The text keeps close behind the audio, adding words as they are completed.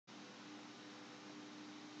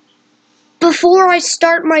Before I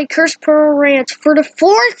start my Curse Pro rant for the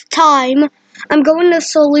 4th time, I'm going to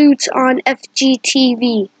salute on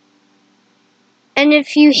FGTeeV. And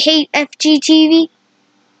if you hate FGTeeV,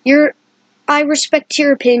 I respect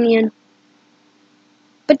your opinion.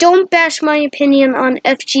 But don't bash my opinion on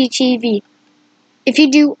FGTeeV. If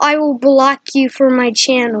you do, I will block you from my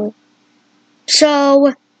channel.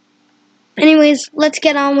 So, anyways, let's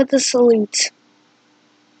get on with the salutes.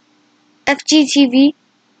 FGTeeV,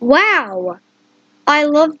 wow! I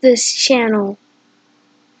love this channel.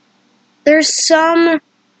 There's 1,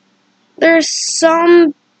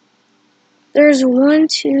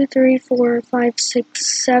 2, 3, 4, 5,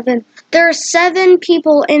 6, 7. There are 7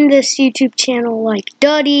 people in this YouTube channel, like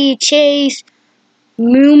Duddy, Chase,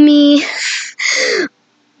 Moomy,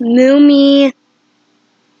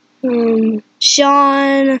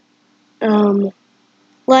 Sean,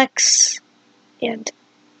 Lex, and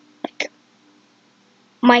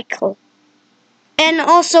Michael. And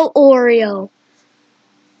also Oreo.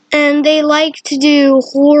 And they like to do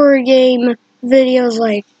horror game videos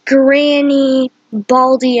like Granny,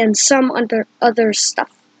 Baldi, and some other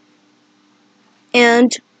stuff.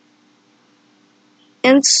 And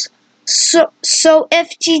so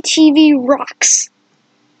FGTeeV rocks.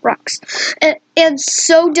 And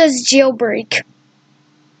so does Jailbreak.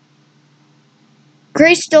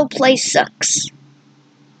 Gray Still Play sucks.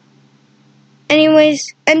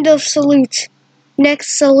 Anyways, end of salute.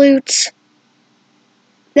 Next salute,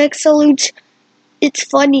 it's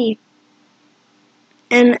funny.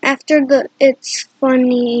 And after the it's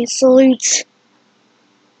funny salute,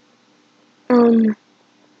 dang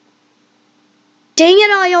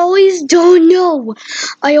it, I always don't know.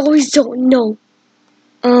 I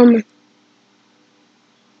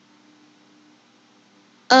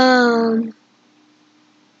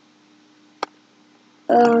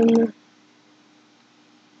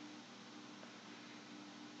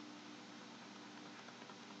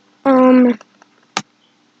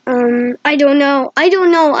don't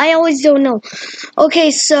know. I always don't know.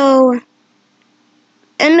 Okay, so,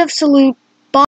 end of salute.